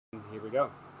Here we go.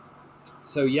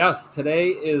 So, yes, today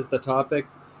is the topic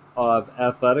of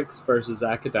athletics versus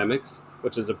academics,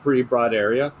 which is a pretty broad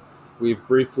area. We've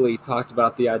briefly talked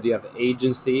about the idea of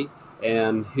agency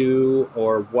and who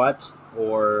or what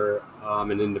or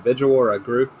an individual or a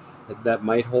group that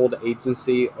might hold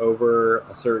agency over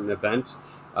a certain event.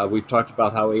 We've talked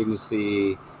about how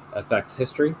agency affects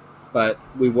history, but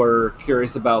we were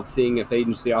curious about seeing if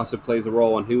agency also plays a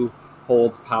role in who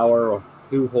holds power or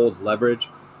who holds leverage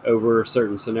over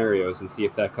certain scenarios and see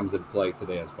if that comes into play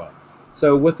today as well.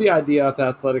 So, with the idea of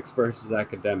athletics versus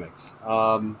academics,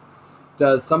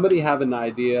 does somebody have an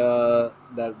idea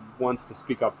that wants to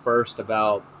speak up first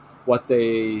about what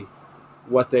they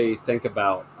what they think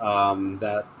about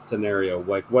that scenario?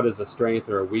 Like, what is a strength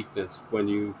or a weakness when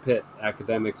you pit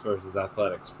academics versus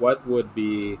athletics? What would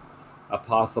be a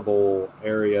possible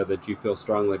area that you feel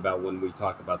strongly about when we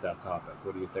talk about that topic?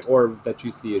 What do you think, or that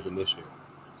you see as an issue?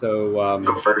 So,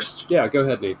 Go first. yeah, go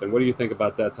ahead, Nathan. What do you think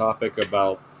about that topic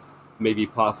about maybe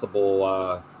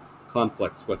possible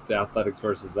conflicts with the athletics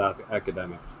versus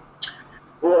academics?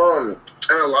 Well,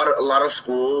 and a lot of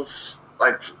schools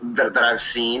like that I've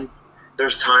seen,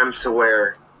 there's times to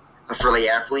where for the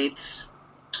athletes,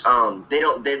 they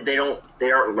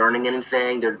aren't learning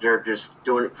anything. They're just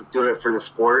doing it for the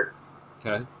sport,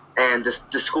 Okay. and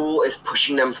the school is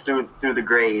pushing them through the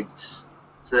grades,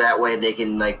 so that way they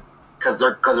can because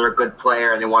they're a good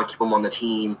player and they want to keep them on the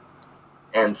team,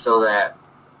 and so that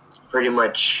pretty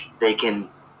much they can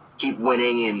keep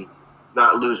winning and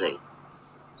not losing.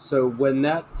 So when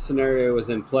that scenario is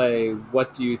in play,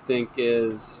 what do you think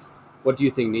needs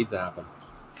to happen?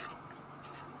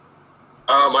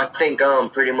 I think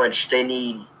pretty much they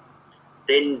need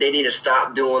to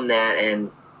stop doing that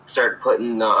and start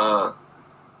putting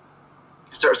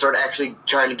start actually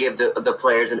trying to give the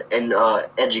players an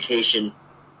education,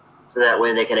 so that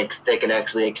way they can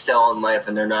actually excel in life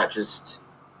and they're not just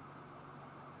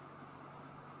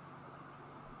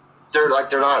they're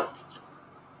not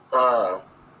uh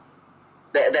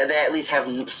they at least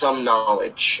have some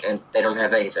knowledge and they don't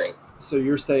have anything. So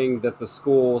you're saying that the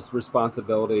school's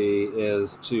responsibility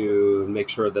is to make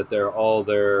sure that all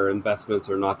their investments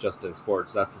are not just in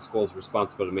sports. That's the school's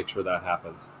responsibility to make sure that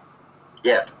happens.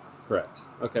 Yeah. Correct.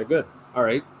 Okay, good. All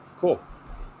right, cool.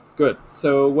 Good.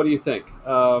 So what do you think?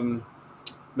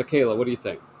 Michaela, what do you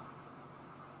think?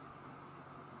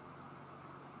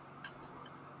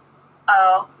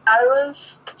 Oh, I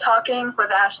was talking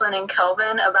with Ashlyn and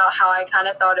Kelvin about how I kind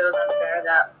of thought it was unfair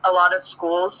that a lot of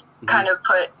schools Mm-hmm. kind of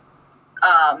put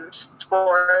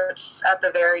sports at the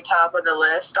very top of the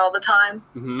list all the time.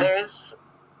 Mm-hmm. There's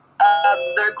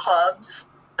other clubs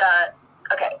that,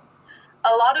 okay,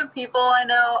 a lot of people I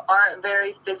know aren't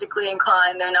very physically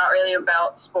inclined. They're not really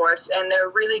about sports, and they're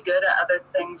really good at other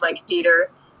things like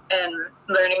theater and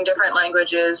learning different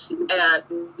languages and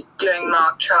doing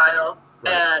mock trial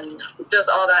Right. and just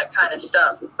all that kind of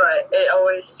stuff. But it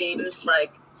always seems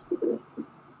like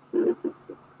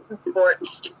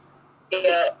sports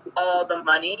get all the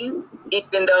money,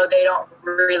 even though they don't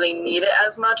really need it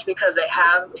as much because they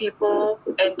have people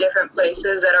in different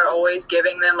places that are always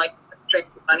giving them like extra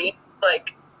money.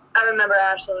 Like I remember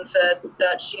Ashlyn said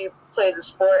that she plays a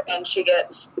sport and she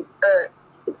gets, or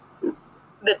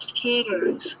the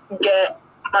teams get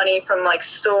money from like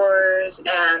stores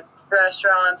and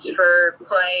restaurants for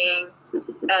playing,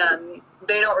 and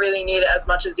they don't really need it as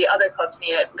much as the other clubs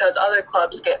need it because other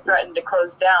clubs get threatened to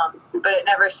close down, but it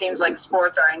never seems like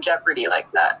sports are in jeopardy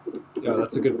like that. Yeah,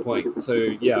 that's a good point. So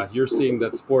yeah, you're seeing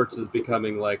that sports is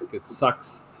becoming like it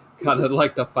sucks kind of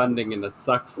like the funding and it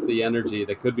sucks the energy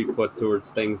that could be put towards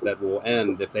things that will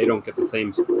end if they don't get the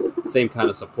same kind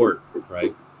of support,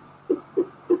 right?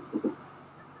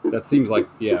 That seems like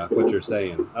yeah what you're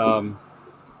saying.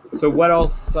 So what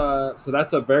else? So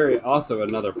that's a very also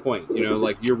another point.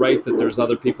 Like you're right that there's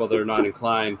other people that are not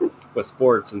inclined with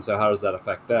sports, and so how does that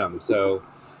affect them? So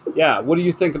yeah, what do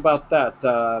you think about that?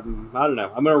 I don't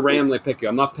know. I'm gonna randomly pick you.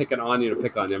 I'm not picking on you to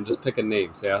pick on you. I'm just picking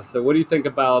names. Yeah. So what do you think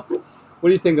about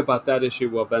that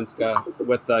issue, Welvenska,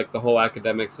 with like the whole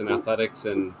academics and athletics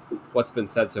and what's been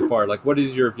said so far? Like, what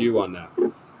is your view on that?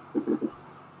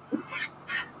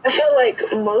 I feel like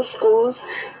most schools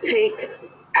take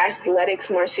athletics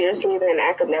more seriously than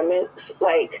academics.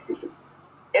 Like,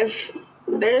 if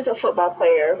there's a football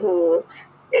player who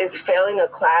is failing a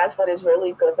class but is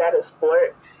really good at a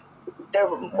sport, they're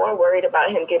more worried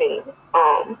about him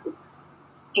um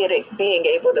getting being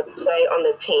able to play on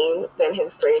the team than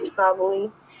his grades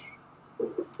probably.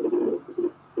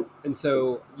 And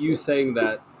so you saying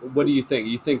that, what do you think?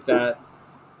 You think that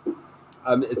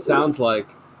it sounds like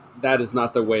that is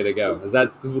not the way to go. Is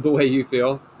that the way you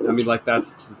feel? I mean, like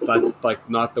that's like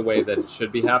not the way that it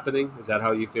should be happening. Is that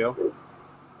how you feel?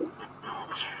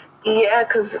 Yeah,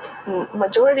 because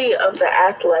majority of the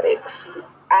athletes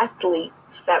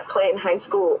that play in high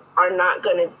school are not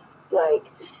gonna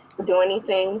like do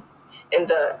anything in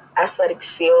the athletic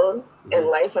field in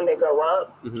life when they grow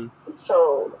up.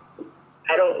 So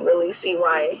I don't really see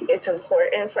why it's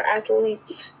important for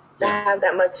athletes to have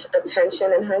that much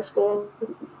attention in high school.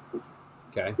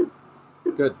 Okay,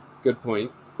 good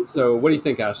point. So what do you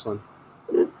think, Ashlyn?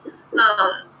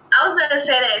 I was going to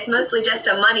say that it's mostly just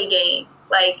a money game.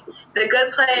 Like, the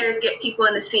good players get people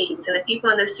in the seats, and the people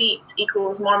in the seats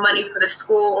equals more money for the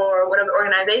school or whatever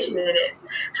organization it is.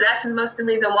 So that's most of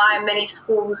the reason why many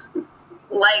schools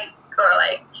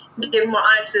give more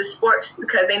honor to the sports,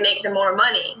 because they make them more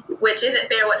money, which isn't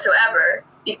fair whatsoever,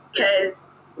 because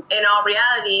in all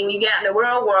reality, when you get in the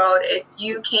real world, if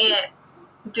you can't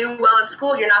do well in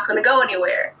school, you're not going to go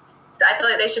anywhere. So I feel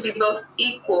like they should be both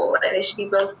equal, and they should be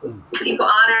both people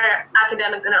honor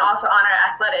academics and then also honor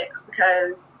athletics,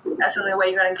 because that's the only way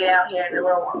you're going to get out here in the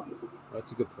real world.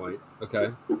 That's a good point.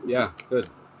 Okay. Yeah, good.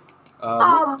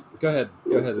 Go ahead,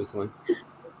 Usman.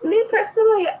 Me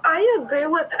personally, I agree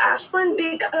with Ashlyn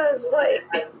because,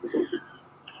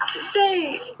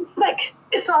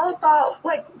 it's all about,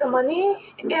 the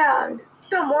money, and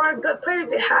the more good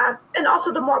players you have, and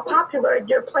also the more popular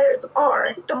your players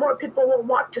are, the more people will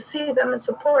want to see them and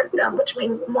support them, which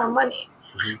means more money.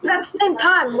 But at the same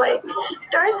time,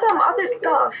 there is some other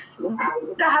stuff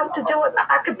that has to do with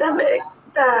academics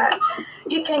that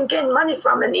you can gain money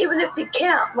from, and even if you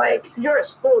can't, you're a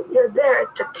school, you're there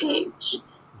to teach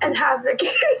and have the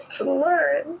kids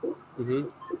learn.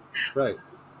 Right.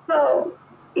 So,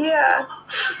 yeah.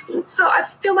 So I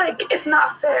feel like it's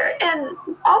not fair. And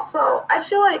also, I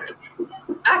feel like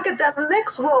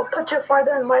academics will put you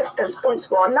farther in life than sports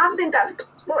will. I'm not saying that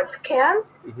sports can't,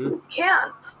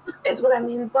 is what I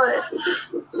mean. But,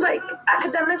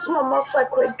 academics will most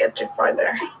likely get you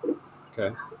farther.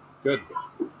 Okay, good.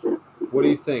 What do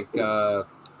you think,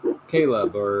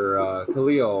 Caleb or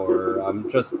Khalil, or I'm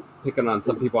just picking on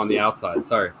some people on the outside.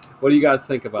 Sorry. What do you guys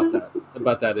think about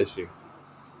that issue?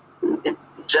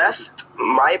 Just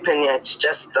my opinion, it's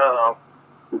just the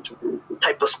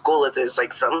type of school it is.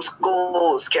 Some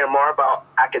schools care more about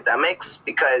academics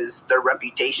because their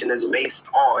reputation is based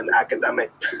on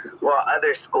academics, while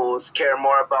other schools care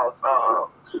more about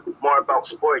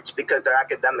sports because their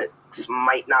academics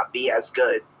might not be as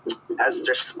good as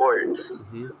their sports.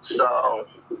 So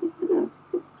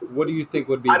what do you think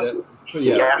would be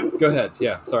yeah, go ahead.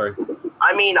 Yeah, sorry.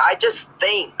 I mean, I just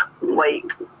think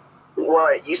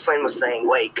what Yusline was saying,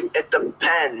 it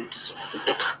depends.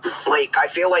 I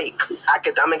feel like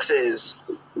academics is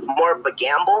more of a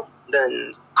gamble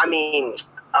than,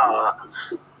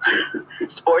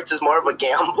 sports is more of a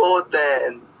gamble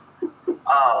than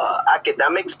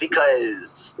academics,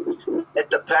 because it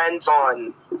depends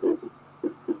on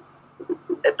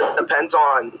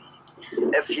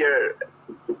if you're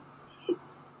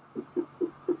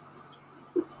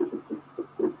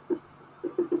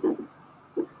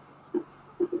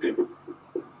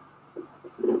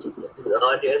His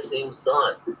audio seems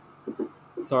gone.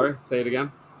 Sorry, say it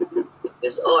again.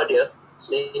 His audio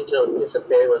seemed to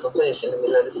disappear. He wasn't finished in the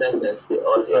middle of the sentence. The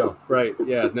audio. Oh, right.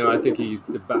 Yeah. No, I think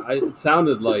it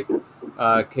sounded like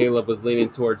Caleb was leaning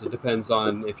towards it depends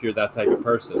on if you're that type of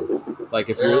person.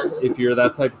 If you're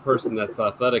that type of person that's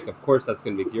athletic, of course that's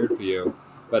going to be geared for you.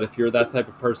 But if you're that type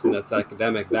of person that's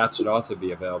academic, that should also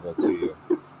be available to you.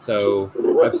 So,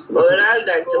 what I'd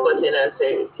like to put in and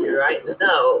say right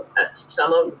now,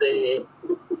 some of the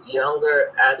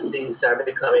younger athletes are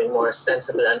becoming more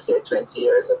sensible than, say, 20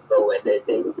 years ago, when they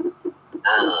think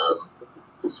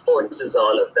sports is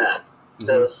all of that.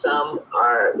 So some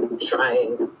are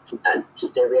trying,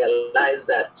 they realize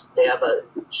that they have a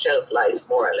shelf life,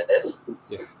 more or less.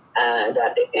 Yeah. And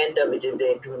at the end of it, if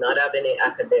they do not have any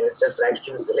academics, just like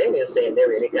Mussolini is saying, they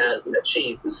really can't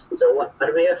achieve. So what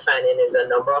we are finding is a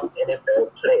number of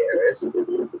NFL players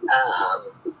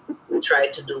try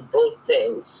to do both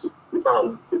things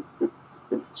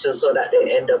so that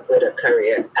they end up with a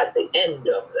career at the end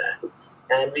of that.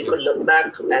 And we could look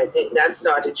back, I think that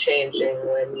started changing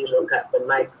when you look at the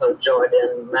Michael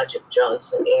Jordan, Magic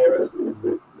Johnson era,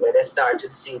 where they started to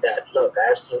see that, look,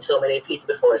 I've seen so many people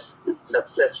before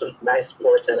successful by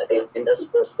sports, and at the end of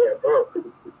sports, they're broke.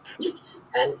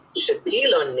 And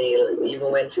Shaquille O'Neal even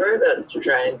went further to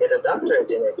try and get a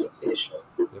doctorate in education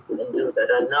and do that.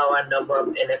 And now a number of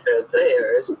NFL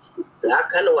players,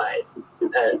 black and white,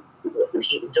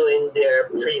 keep doing their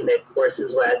pre-med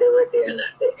courses while they were there, and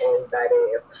at the end, by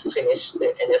they finish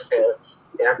the NFL,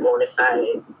 they are bona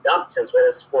fide doctors,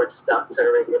 whether sports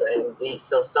doctor, regular MD.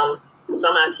 So some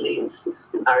athletes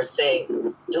are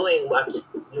saying, doing what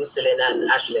Lucilin and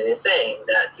Ashlyn is saying,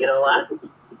 that, you know what,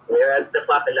 whereas the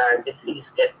popularity, please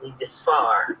get me this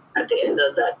far. At the end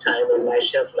of that time, when my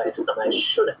shelf life come, I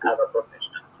should have a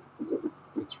profession.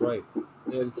 That's right.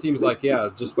 It seems like, yeah,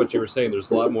 just what you were saying,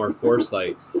 there's a lot more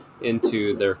foresight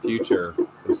into their future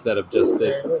instead of just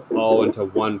it all into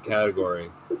one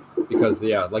category. Because,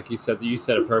 yeah, like you said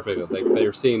it perfectly. Like,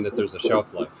 they're seeing that there's a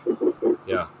shelf life.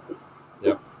 Yeah.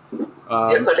 Yep.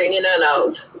 You're cutting in and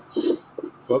out.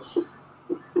 Whoops.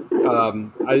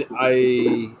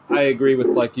 I agree with,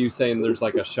 like you saying, there's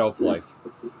like a shelf life.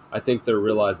 I think they're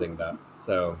realizing that.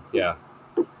 So, yeah.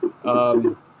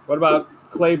 What about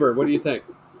Claber? What do you think?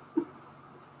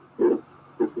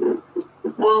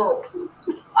 Well,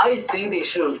 I think they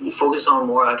should focus on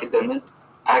more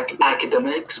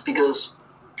academics because,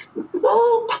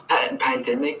 well,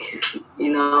 pandemic,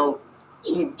 can't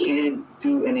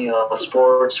do any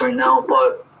sports right now.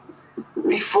 But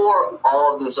before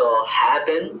all of this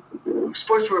happened,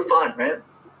 sports were fun, right?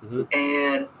 Mm-hmm.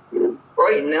 And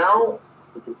right now,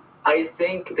 I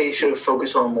think they should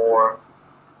focus on more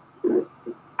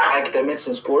academics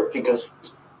and sport because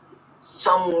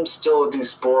some still do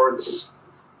sports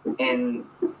and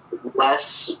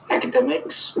less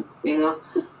academics,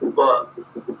 but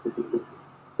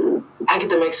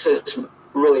academics is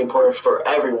really important for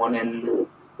everyone and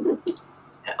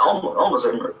almost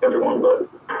everyone, but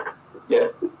yeah.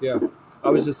 Yeah. I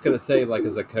was just going to say, like,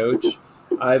 as a coach,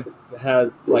 I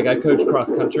coach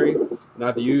cross country, and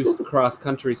I've used cross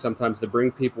country sometimes to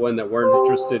bring people in that weren't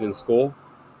interested in school.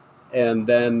 And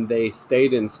then they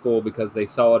stayed in school because they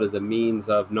saw it as a means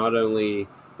of not only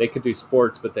they could do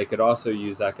sports, but they could also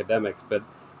use academics. But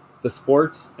the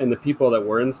sports and the people that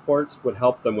were in sports would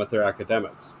help them with their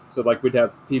academics. So, like, we'd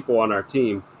have people on our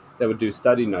team that would do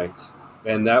study nights.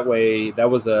 And that way, that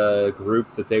was a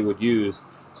group that they would use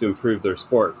to improve their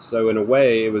sports. So in a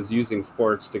way, it was using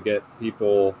sports to get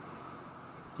people,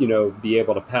 be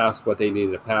able to pass what they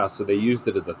needed to pass. So they used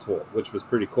it as a tool, which was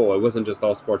pretty cool. It wasn't just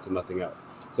all sports and nothing else.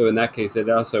 So in that case, it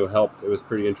also helped. It was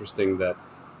pretty interesting that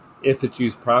if it's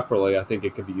used properly, I think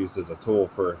it could be used as a tool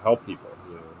for help people,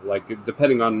 like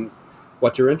depending on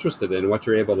what you're interested in, what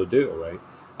you're able to do, right?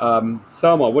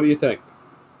 Selma, what do you think?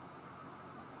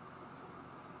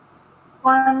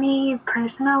 For me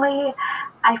personally,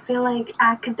 I feel like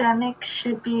academics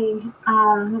should be,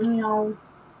 a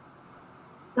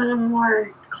little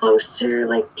more closer,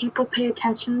 like people pay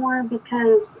attention more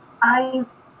because I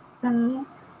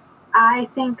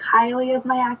think highly of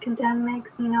my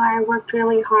academics. I worked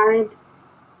really hard,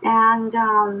 and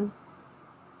I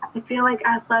feel like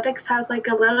athletics has like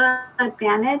a little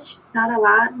advantage, not a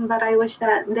lot, but I wish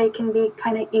that they can be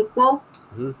kind of equal.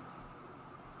 Mm-hmm.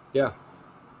 Yeah.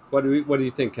 What do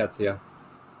you think, Katsia?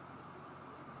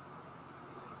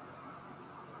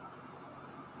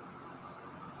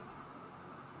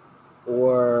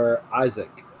 Or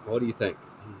Isaac, what do you think?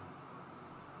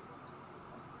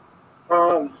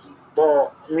 Well,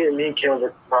 me and Caleb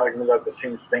were talking about the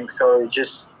same thing. So it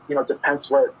just, depends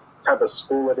what type of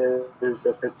school it is,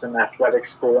 if it's an athletic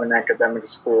school, an academic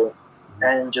school,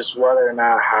 and just whether or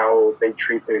not how they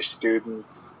treat their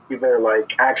students, either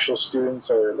like actual students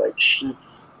or like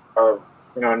sheets of,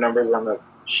 numbers on the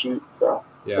sheet. So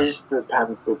yeah. It just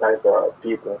depends the type of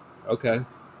people. Okay.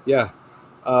 Yeah.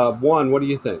 Juan, what do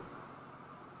you think?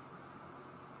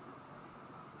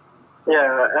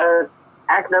 Yeah,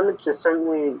 academics is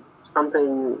certainly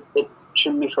something it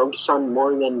should be focused on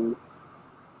more than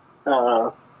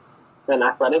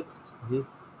athletics. Mm-hmm.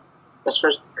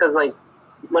 Especially because, like,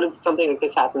 what if something like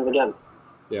this happens again?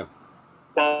 Yeah.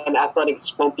 Then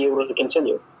athletics won't be able to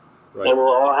continue. Right. And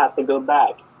we'll all have to go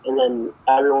back, and then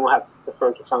everyone will have to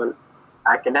focus on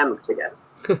academics again.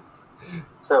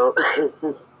 So,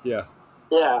 yeah.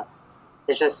 Yeah,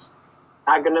 it's just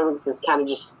academics is kind of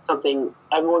just something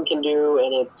everyone can do,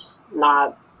 and it's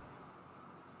not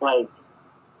like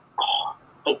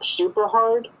super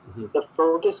hard to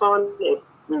focus on if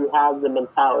you have the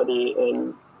mentality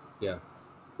and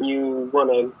you want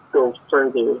to go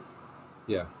further.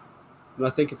 Yeah, and I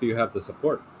think if you have the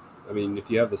support, if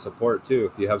you have the support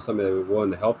too, if you have somebody that's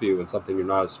willing to help you in something you're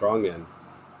not as strong in,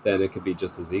 then it could be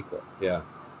just as equal. Yeah.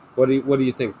 What do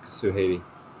you think, Suhaiti?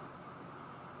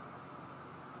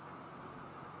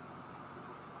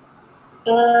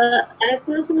 I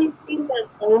personally think that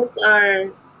both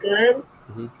are good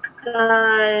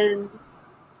because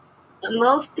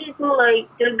most people, like,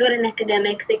 they're good in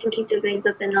academics, they can keep their grades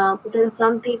up and all, but then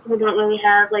some people don't really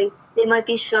have, like, they might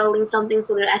be struggling something,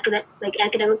 so their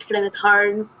academics for them is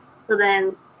hard. So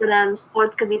then for them,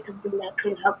 sports could be something that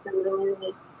could help them go in,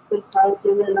 like, good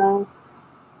colleges and all.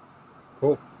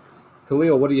 Cool.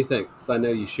 Khalil, what do you think? Because I know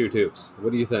you shoot hoops.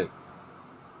 What do you think?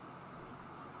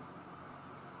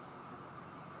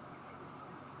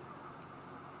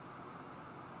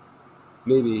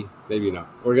 Maybe not.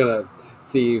 We're gonna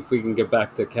see if we can get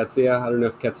back to Ketsia. I don't know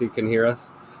if Ketsia can hear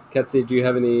us. Ketsia, do you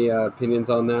have any opinions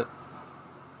on that?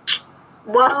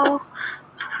 Well,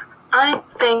 I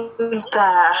think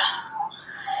that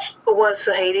what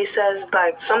Sahidi says,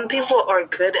 like, some people are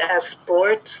good at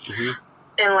sports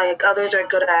and, like, others are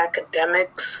good at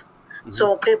academics.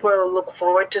 So people look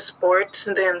forward to sports,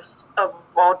 and then of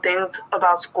all things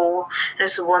about school,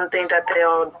 it's one thing that they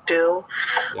all do.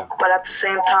 Yeah. But at the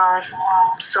same time,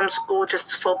 some schools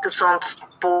just focus on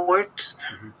sports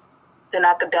than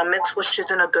academics, which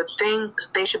isn't a good thing.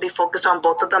 They should be focused on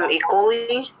both of them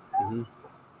equally.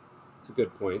 That's a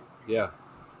good point. Yeah.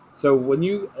 So when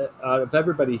you, out of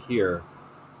everybody here,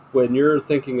 when you're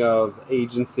thinking of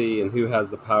agency and who has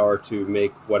the power to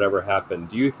make whatever happen,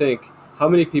 do you think, how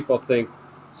many people think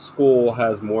school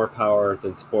has more power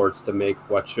than sports to make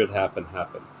what should happen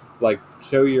happen? Like,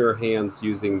 show your hands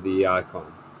using the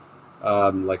icon,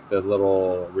 like the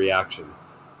little reaction.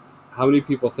 How many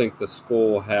people think the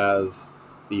school has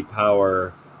the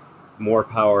power, more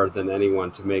power than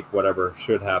anyone to make whatever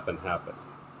should happen happen?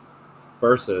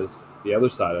 Versus the other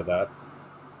side of that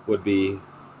would be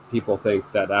people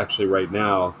think that actually right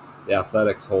now the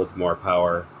athletics holds more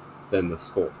power than the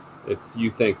school. If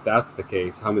you think that's the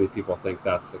case, how many people think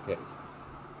that's the case?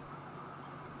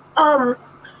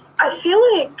 I feel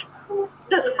like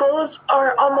the schools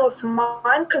are almost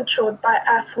mind controlled by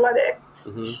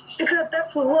athletics because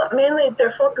that's what mainly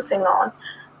they're focusing on.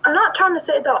 I'm not trying to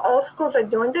say that all schools are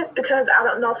doing this because I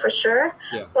don't know for sure,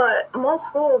 but most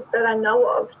schools that I know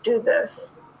of do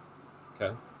this.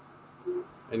 Okay.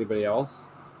 Anybody else?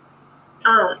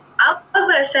 I was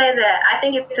going to say that I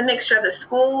think it's a mixture of the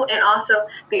school and also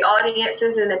the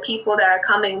audiences and the people that are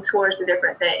coming towards the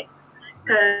different things.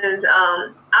 Because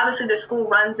obviously the school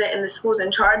runs it and the school's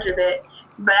in charge of it.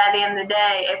 But at the end of the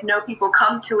day, if no people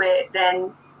come to it,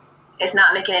 then it's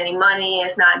not making any money.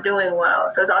 It's not doing well.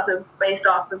 So it's also based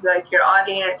off of like your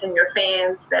audience and your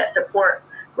fans that support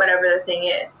whatever the thing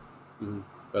is.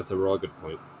 That's a really good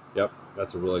point. Yep,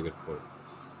 that's a really good point.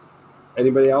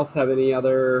 Anybody else have any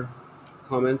other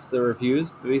comments or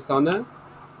reviews based on that?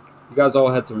 You guys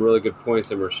all had some really good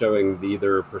points, and we're showing the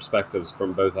either perspectives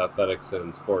from both athletics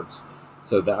and sports.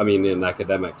 So that, I mean, in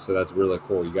academics. So that's really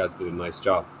cool. You guys did a nice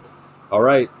job. All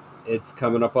right, it's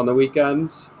coming up on the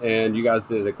weekend, and you guys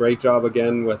did a great job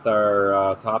again with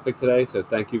our topic today. So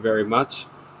thank you very much,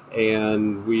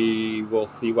 and we will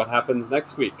see what happens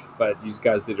next week. But you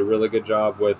guys did a really good job with